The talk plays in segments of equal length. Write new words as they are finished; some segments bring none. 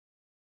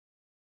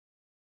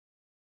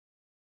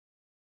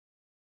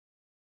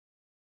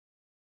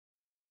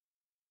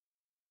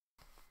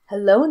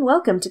Hello and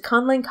welcome to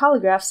Conlang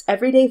Calligraph's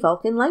Everyday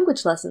Vulcan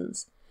Language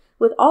Lessons,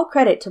 with all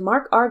credit to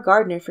Mark R.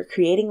 Gardner for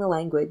creating the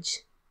language.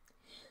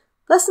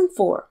 Lesson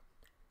 4.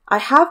 I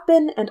have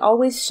been and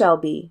always shall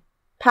be,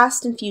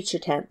 past and future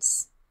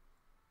tense.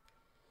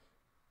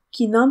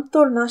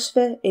 Kinamtor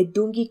nashve e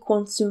dungi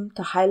quonsum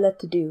tahaila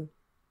tadu.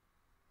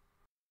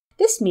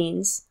 This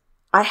means,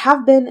 I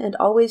have been and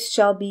always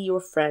shall be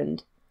your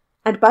friend,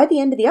 and by the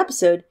end of the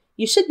episode,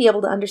 you should be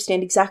able to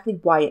understand exactly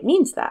why it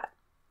means that.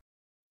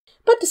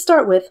 But to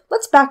start with,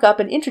 let's back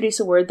up and introduce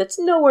a word that's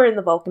nowhere in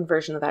the Vulcan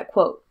version of that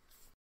quote.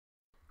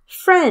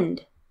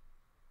 Friend.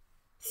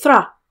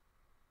 Thra.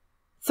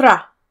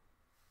 Thra.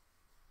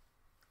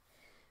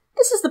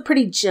 This is the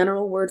pretty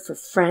general word for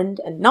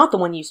friend and not the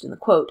one used in the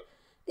quote,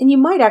 and you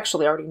might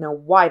actually already know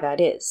why that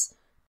is.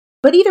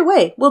 But either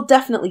way, we'll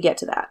definitely get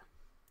to that.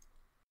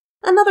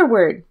 Another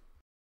word.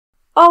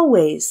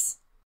 Always.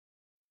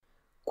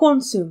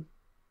 Quonsum.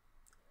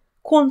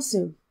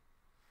 Quonsum.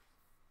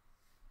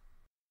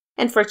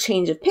 And for a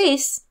change of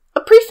pace,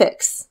 a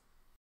prefix.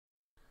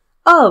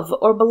 Of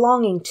or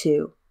belonging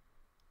to.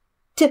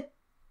 T.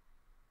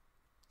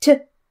 T.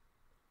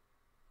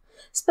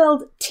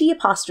 Spelled T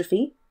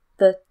apostrophe,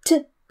 the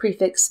T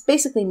prefix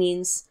basically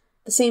means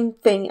the same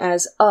thing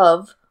as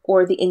of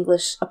or the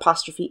English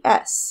apostrophe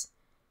S.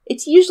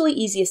 It's usually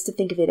easiest to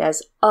think of it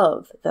as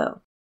of,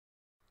 though.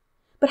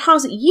 But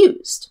how's it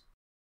used?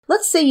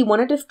 Let's say you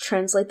wanted to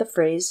translate the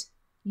phrase,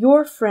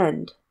 your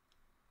friend.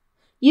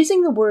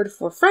 Using the word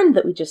for friend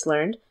that we just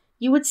learned,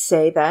 you would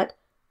say that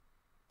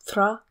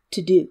thra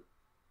to do.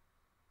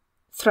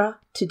 Thra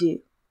to do.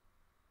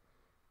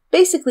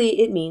 Basically,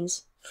 it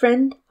means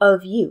friend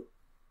of you.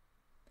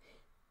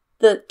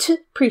 The t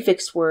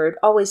prefix word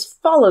always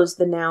follows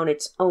the noun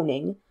it's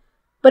owning,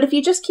 but if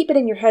you just keep it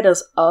in your head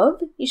as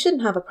of, you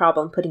shouldn't have a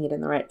problem putting it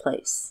in the right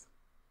place.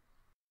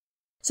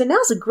 So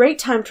now's a great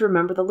time to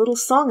remember the little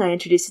song I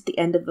introduced at the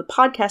end of the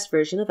podcast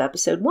version of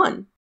episode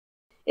 1.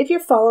 If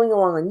you're following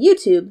along on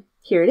YouTube,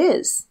 here it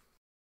is.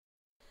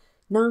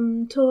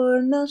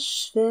 Namtor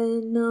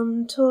nashve,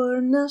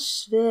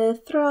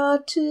 thra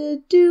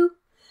to do,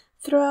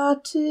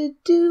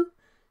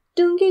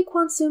 dungi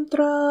quonsum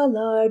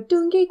thralar,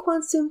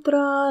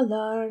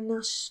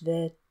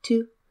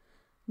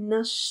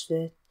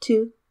 nashve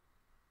tu.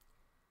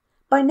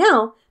 By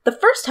now, the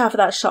first half of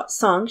that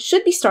song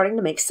should be starting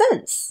to make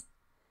sense.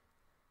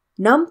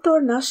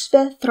 Namtor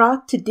nashve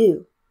thra to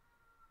do.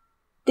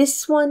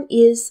 This one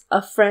is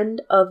a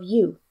friend of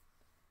you.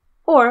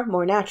 Or,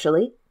 more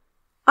naturally,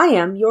 I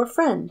am your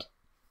friend.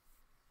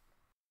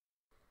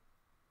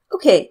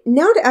 Okay,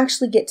 now to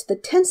actually get to the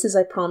tenses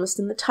I promised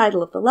in the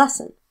title of the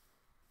lesson.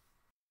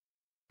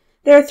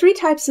 There are 3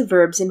 types of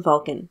verbs in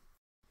Vulcan.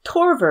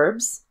 Tor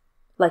verbs,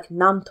 like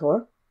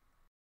namtor,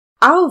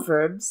 au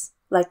verbs,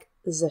 like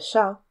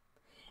zeshao,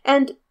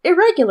 and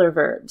irregular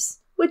verbs,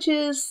 which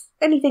is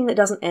anything that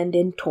doesn't end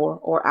in tor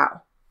or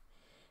au.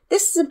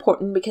 This is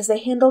important because they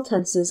handle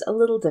tenses a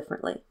little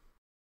differently.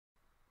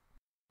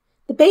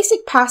 The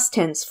basic past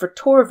tense for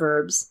tor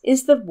verbs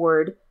is the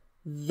word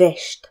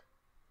vesht.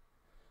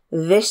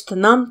 Vesht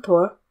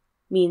namtor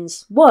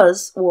means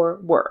was or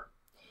were.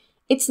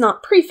 It's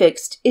not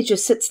prefixed, it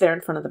just sits there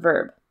in front of the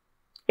verb.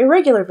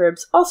 Irregular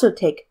verbs also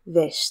take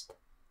vesht.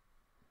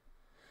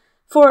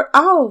 For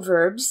au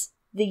verbs,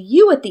 the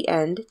u at the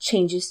end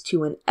changes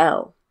to an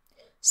l.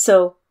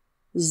 So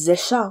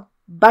zeshao,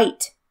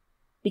 bite,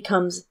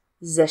 becomes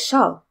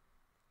zeshao,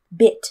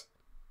 bit.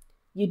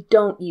 You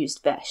don't use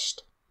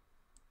vesht.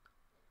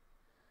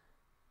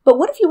 But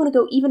what if you want to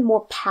go even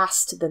more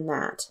past than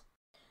that?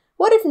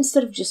 What if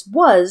instead of just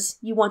was,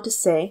 you want to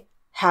say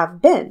have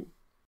been?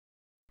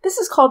 This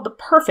is called the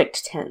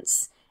perfect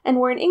tense, and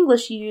where in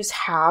English you use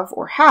have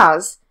or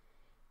has,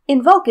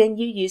 in Vulcan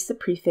you use the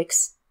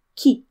prefix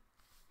ki.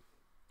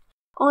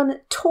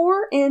 On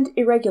tor and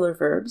irregular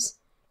verbs,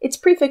 it's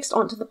prefixed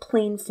onto the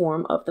plain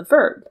form of the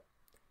verb.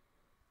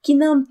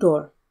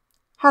 Kinamtor,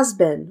 has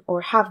been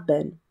or have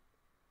been.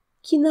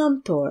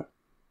 Kinamtor.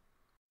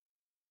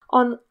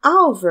 On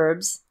au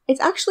verbs,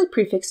 it's actually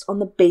prefixed on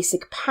the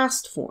basic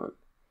past form.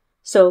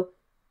 So,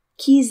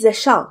 ki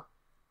zeshal,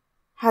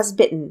 has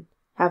bitten,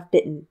 have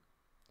bitten.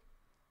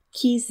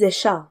 Ki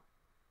zeshal.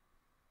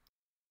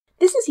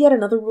 This is yet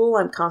another rule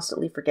I'm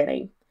constantly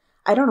forgetting.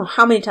 I don't know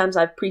how many times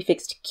I've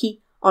prefixed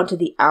ki onto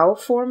the au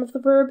form of the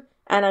verb,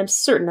 and I'm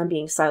certain I'm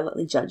being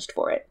silently judged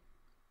for it.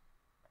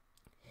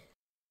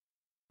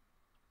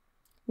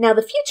 Now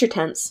the future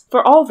tense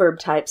for all verb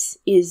types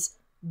is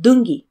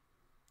dungi.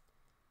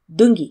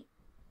 Dungi.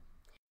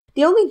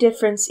 The only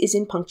difference is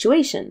in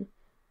punctuation.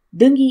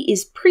 Dungi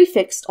is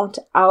prefixed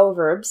onto au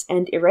verbs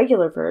and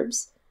irregular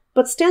verbs,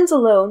 but stands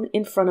alone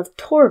in front of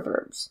tor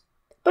verbs.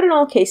 But in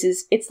all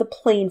cases, it's the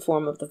plain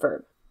form of the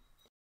verb.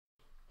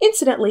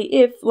 Incidentally,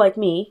 if, like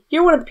me,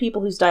 you're one of the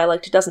people whose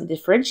dialect doesn't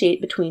differentiate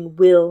between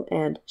will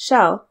and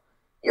shall,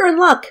 you're in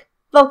luck.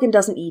 Vulcan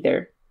doesn't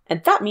either,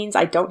 and that means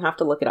I don't have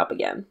to look it up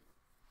again.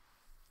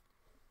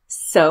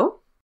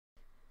 So,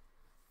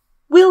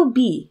 will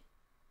be.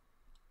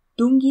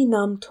 Dungi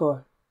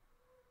namtor.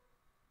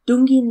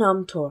 Dungi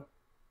namtor.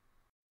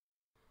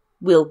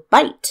 will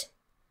bite.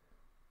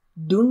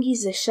 Dungi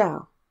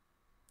zeshao.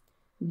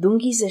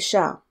 Dungi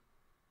zeshao.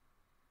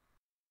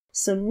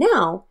 So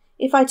now,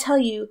 if I tell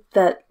you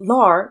that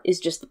lar is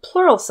just the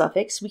plural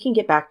suffix, we can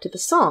get back to the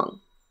song.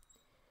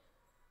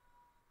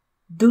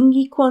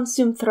 Dungi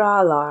quonsum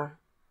thralar.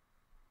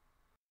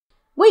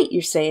 Wait,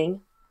 you're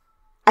saying.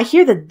 I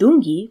hear the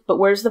dungi, but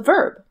where's the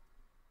verb?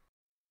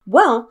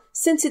 Well,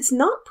 since it's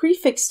not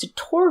prefixed to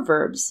tor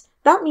verbs,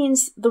 that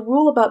means the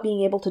rule about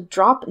being able to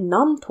drop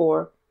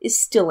namtor is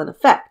still in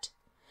effect.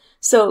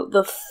 So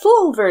the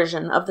full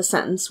version of the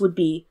sentence would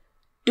be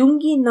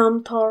Dungi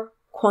namtor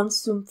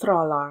quonsum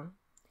thralar.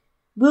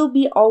 We'll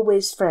be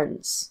always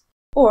friends.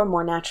 Or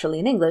more naturally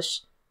in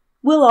English,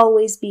 we'll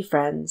always be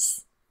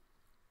friends.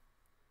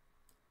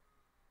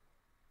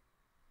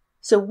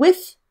 So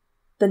with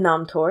the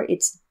namtor,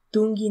 it's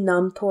Dungi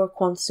namtor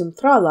quonsum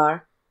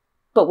thralar,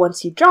 but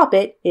once you drop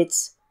it,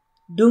 it's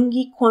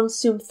Dungi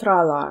quonsum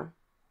thralar.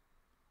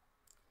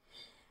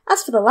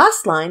 As for the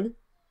last line,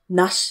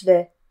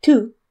 nashve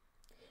tu,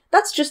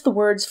 that's just the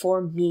words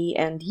for me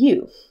and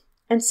you.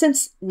 And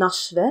since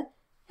nashve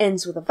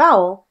ends with a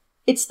vowel,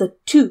 it's the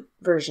tu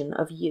version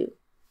of you.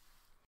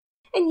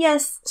 And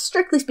yes,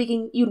 strictly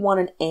speaking, you'd want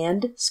an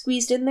and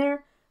squeezed in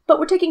there, but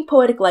we're taking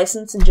poetic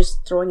license and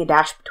just throwing a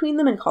dash between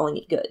them and calling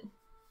it good.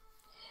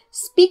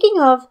 Speaking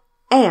of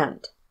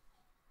and,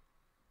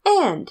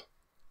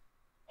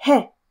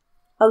 he,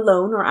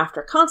 alone or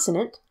after a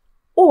consonant,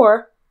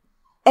 or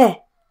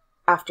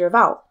after a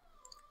vowel.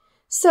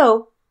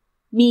 So,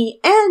 me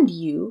and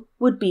you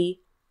would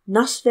be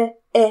nashve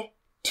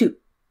tu.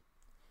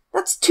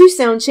 That's 2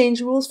 sound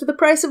change rules for the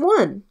price of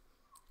 1.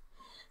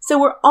 So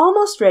we're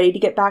almost ready to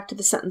get back to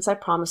the sentence I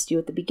promised you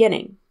at the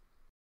beginning.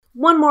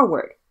 One more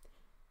word.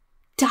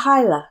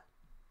 Tahaila.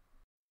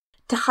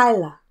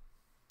 Tahaila.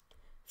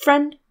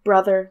 Friend,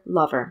 brother,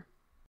 lover.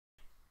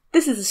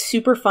 This is a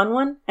super fun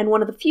one, and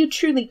one of the few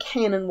truly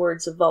canon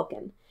words of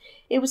Vulcan.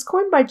 It was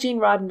coined by Gene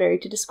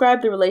Roddenberry to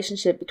describe the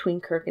relationship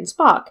between Kirk and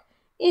Spock,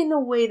 in a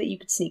way that you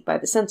could sneak by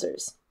the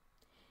censors.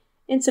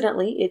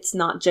 Incidentally, it's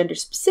not gender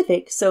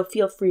specific, so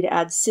feel free to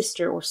add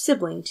sister or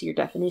sibling to your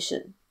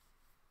definition.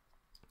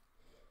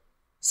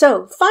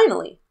 So,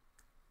 finally,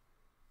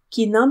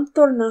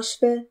 Kinamtor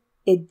nashve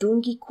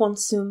edungi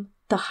quonsum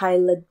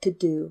tahailad to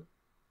do.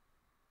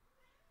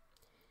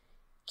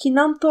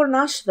 Kinamtor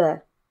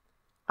nashve,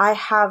 I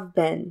have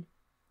been.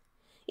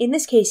 In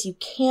this case, you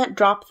can't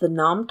drop the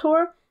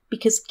namtor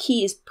because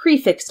ki is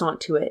prefixed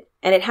onto it,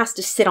 and it has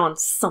to sit on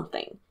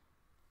something.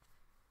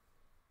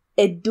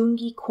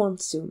 Edungi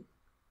quonsum,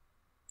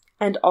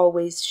 and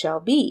always shall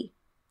be.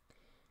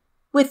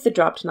 With the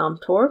dropped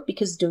namtor,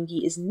 because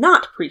dungi is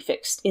not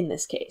prefixed in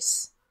this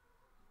case.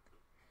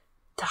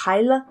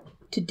 Tahaila,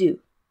 to do.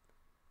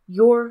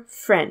 Your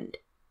friend,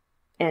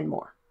 and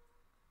more.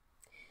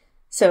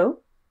 So,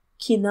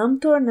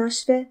 Kinamtor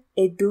nashve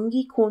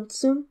edungi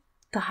quonsum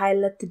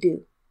tahaila to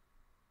do.